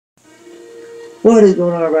What is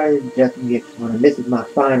going on, everybody? This is Justin Gibson, and this is my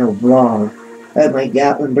final vlog of my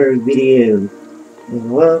Gatlinburg video.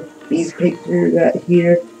 And well, these pictures right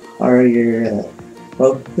here are your,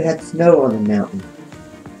 well, we had snow on the mountain.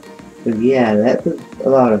 So yeah, that was a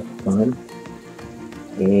lot of fun.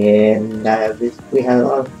 And we had a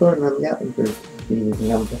lot of fun on Gatlinburg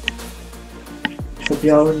videos. Hope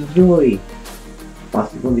y'all enjoy.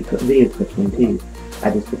 Also going to be putting video clips in too. I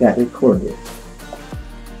just forgot to record this.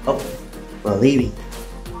 Oh, we're leaving.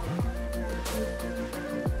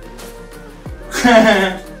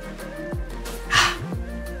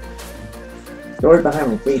 Story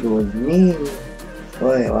behind the table was me.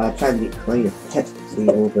 Well, I tried to get Clay to test the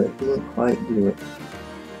table, but he didn't quite do it.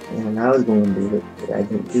 And I was going to do it, but I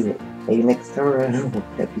didn't do it. Maybe next time around, we'll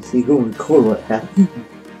have to see who record what happened.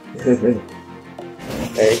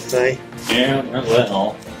 Hey, Clay. Yeah,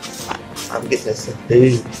 well. I'm getting us some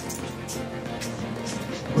food.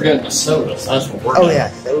 We're getting the sodas, that's what we're Oh doing. yeah,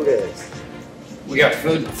 sodas. We got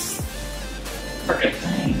food. Freaking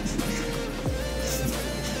thing.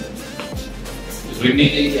 Because we need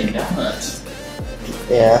to eat donuts.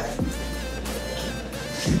 Yeah.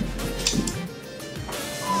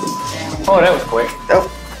 Oh, that was quick. Oh.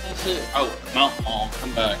 That's it. Oh, Mountain Mall,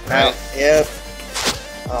 come back. Right. Yep.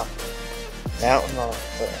 Mountain Mall.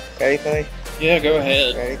 Ready, Clay? Yeah, go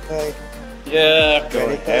ahead. Ready, Clay? Yeah, go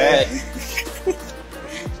Ready, ahead.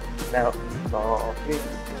 Mountain Mall.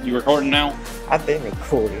 You recording now? I've been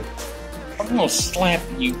recording. I'm gonna slap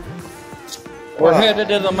you. We're headed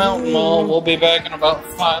to the Mountain Mall. We'll be back in about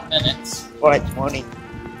 5 minutes. Like 20.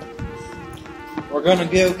 We're gonna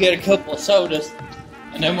go get a couple of sodas,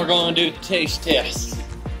 and then we're gonna do the taste test.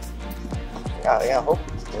 Yeah, I hope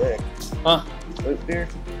it's good. Huh? Root beer?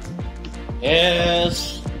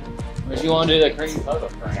 Yes. But you wanna do the cream soda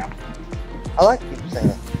crap? I like people saying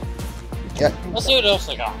it. Yeah. Let's see what else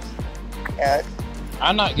they got. Yeah.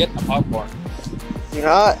 I'm not getting the popcorn. You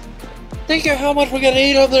not? Think of how much we gotta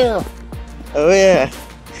eat up there. Oh yeah.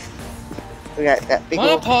 We got that big My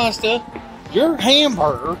old, pasta, your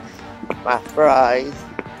hamburger, my fries.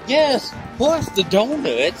 yes, plus the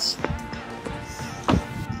donuts.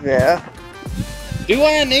 Yeah. Do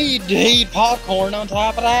I need to eat popcorn on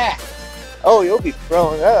top of that? Oh, you'll be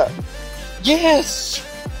throwing up. Yes!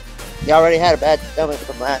 You already had a bad stomach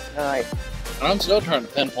from last night. I'm still trying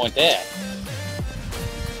to pinpoint that.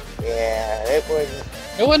 Yeah, it wasn't.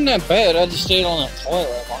 It wasn't that bad, I just stayed on the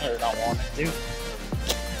toilet longer than I wanted to.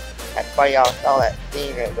 That's why y'all saw that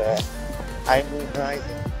scene of I Moon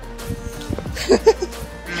Rising.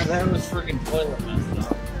 Yeah, that was freaking toilet messed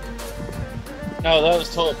up. No, that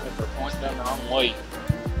was toilet paper pointing down the wrong way.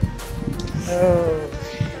 Oh.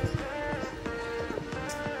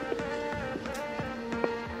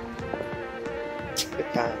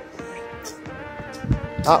 Good time.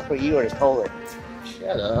 Not for you or the toilet.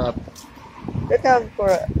 Shut up. Good time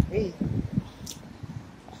for me.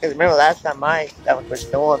 Because remember last time my stomach was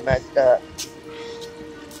still messed up.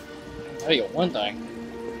 I'll tell you one thing.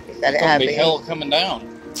 It's It's that it gonna had be hell beans. coming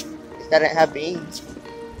down. It's that it had beans.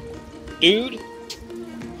 Dude,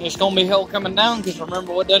 it's gonna be hell coming down because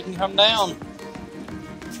remember what doesn't come down?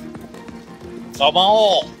 The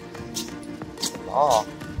ball. Oh.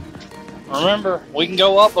 Remember, we can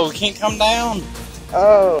go up but we can't come down.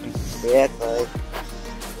 Oh. Yeah, Clay.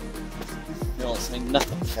 You don't say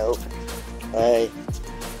nothing. Nope. Hey.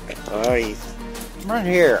 Where are you? I'm right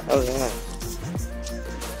here. Oh, yeah.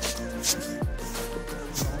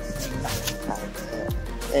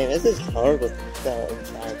 Hey, this is hard with the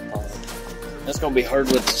tripod. That's gonna be hard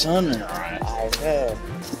with the sun in our eyes. I know.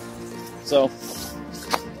 So,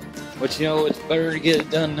 but you know, it's better to get it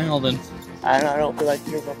done now than. I don't feel like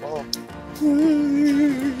you're my mom.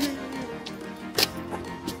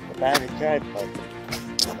 About a tripod.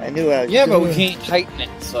 I knew I was Yeah, but doing. we can't tighten it,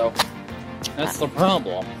 so that's the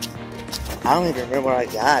problem. I don't even remember where I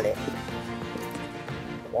got it.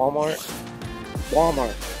 Walmart?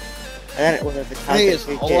 Walmart. And then it was at the time. Hey, it's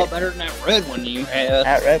a whole lot better than that red one you had.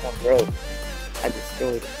 That red one broke. I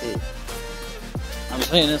destroyed it too. I'm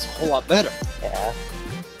saying it's a whole lot better. Yeah.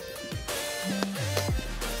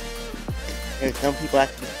 There's some people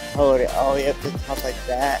actually hold it all the way up to the top like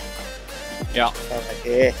that. Yeah. So I'm like,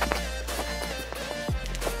 yeah.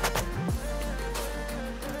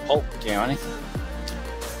 Polk County.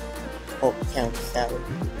 Polk County salad.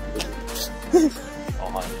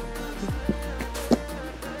 Oh,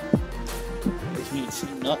 we can't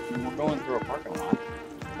see nothing. We're going through a parking lot.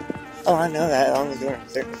 Oh, I know that. As long as you're in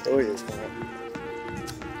certain stores, it's fine.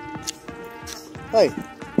 Hey.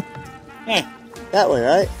 Hey. That way,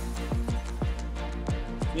 right?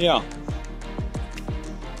 Yeah.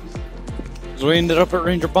 So we ended up at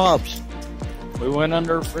Ranger Bob's. We went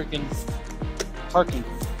under freaking parking.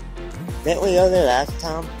 Didn't we go there last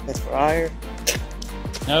time? The fryer?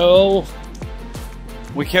 No.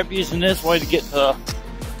 We kept using this way to get to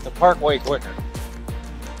the parkway quicker.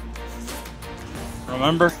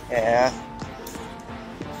 Remember? Yeah.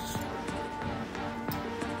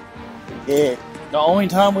 We did. The only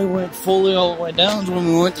time we went fully all the way down is when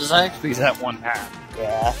we went to Zaxby's that one time.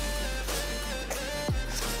 Yeah.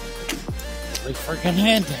 We freaking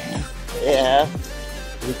had that. Yeah.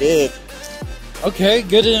 We did. Okay,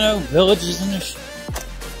 good to know. Villages in the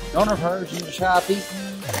donor purse in the shop eating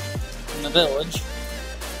in the village.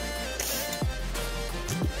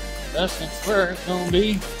 That's where it's gonna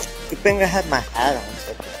be. Good thing I had my hat on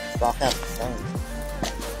so I could block out the sun.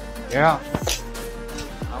 Yeah.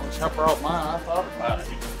 I wish I brought mine. I thought about it.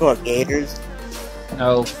 What, gators?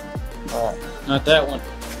 No, What? not that one.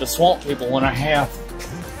 The swamp people one I have.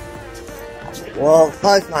 Well,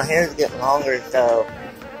 plus my hair's getting longer, so...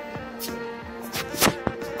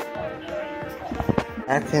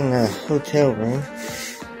 Back in the hotel room.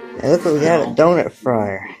 It looks like we got a donut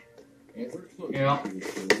fryer. Yeah.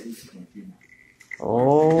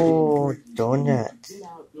 Oh, donuts.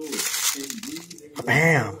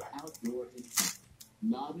 Bam.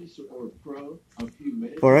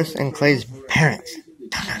 For us and Clay's parents.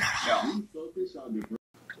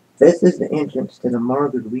 This is the entrance to the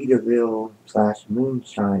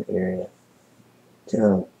Margaritaville/Moonshine area.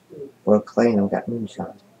 To where Clay and I got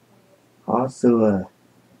moonshine. Also,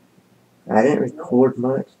 I didn't record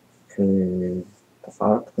much because a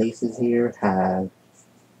lot of places here have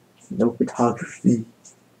no photography.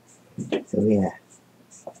 So yeah.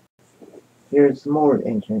 Here's more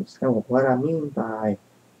entrance. Oh, what I mean by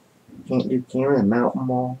can't do camera in the mountain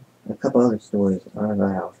mall, and a couple other stores aren't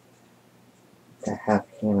allowed to have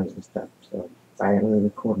cameras and stuff, so I didn't really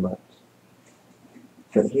record much.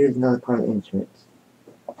 But here's another part of the entrance.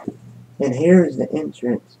 And here's the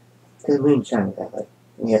entrance to the Moonshine Valley.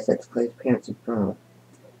 And yes, that's Clay's parents in front.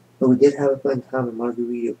 But we did have a fun time in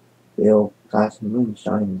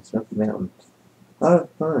Margaritaville/Moonshine in Smoky Mountains. A lot of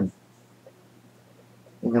fun.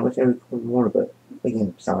 And I wish I recorded more, but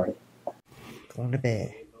again, I'm sorry. Going to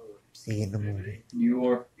bed. See you in the morning. You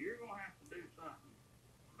are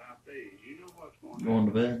going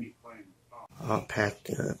to bed? All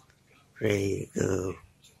packed up. Ready to go.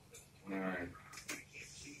 Alright.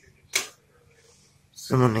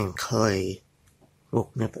 Someone named Clay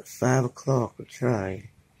woke me up at 5 o'clock to try.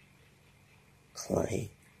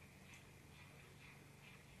 Clay.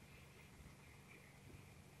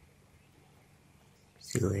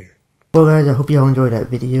 See you later. Well guys, I hope y'all enjoyed that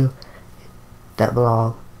video. That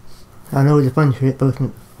vlog. I know it was a fun trip both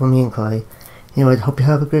for me and Clay. Anyways, I hope you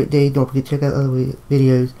have a great day. Don't forget to check out other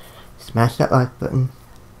videos. Smash that like button.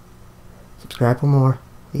 Subscribe for more.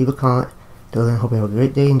 Leave a comment. Till then, hope you have a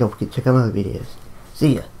great day and don't forget to check out my other videos.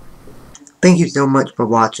 See ya. Thank you so much for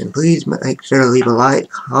watching. Please make sure to leave a like,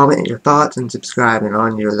 comment your thoughts, and subscribe. And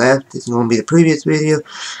on your left is going to be the previous video.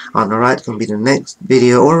 On the right is going to be the next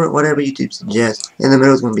video, or whatever YouTube suggests. In the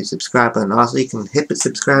middle is going to be the subscribe button. Also, you can hit the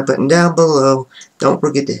subscribe button down below. Don't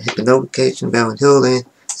forget to hit the notification bell. Until then,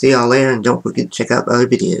 see y'all later, and don't forget to check out other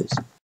videos.